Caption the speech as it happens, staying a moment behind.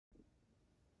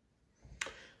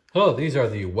Oh, these are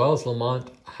the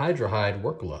Lamont Hydrahyde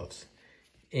work gloves.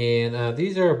 And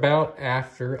these are about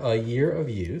after a year of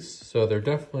use, so they're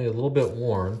definitely a little bit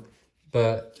worn,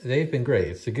 but they've been great.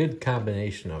 It's a good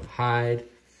combination of hide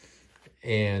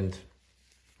and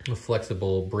a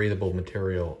flexible, breathable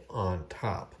material on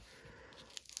top.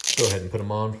 Go ahead and put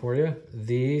them on for you.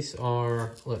 These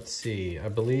are, let's see, I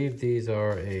believe these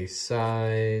are a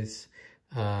size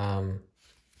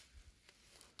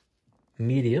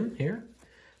medium here.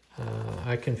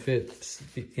 I can fit,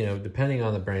 depending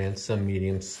on the brand, some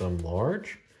medium, some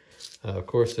large. Of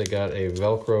course, they got a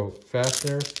Velcro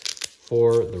fastener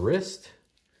for the wrist,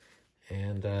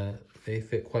 and they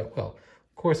fit quite well.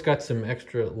 Of course, got some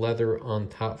extra leather on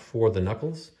top for the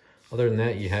knuckles. Other than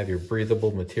that, you have your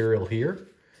breathable material here.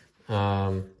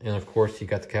 And of course, you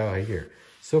got the cowhide here.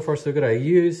 So far, so good. I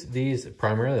use these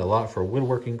primarily a lot for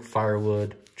woodworking,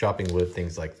 firewood, chopping wood,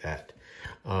 things like that.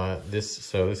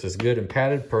 This is good and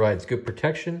padded, provides good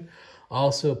protection.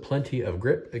 Also plenty of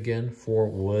grip, again, for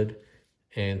wood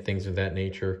and things of that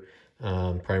nature.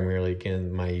 Primarily,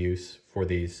 again, my use for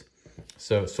these.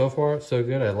 So far, so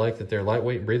good. I like that they're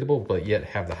lightweight and breathable, but yet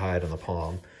have the hide on the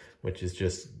palm, which is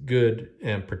just good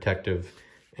and protective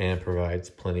and provides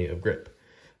plenty of grip.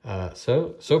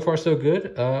 So far, so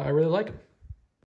good. I really like them.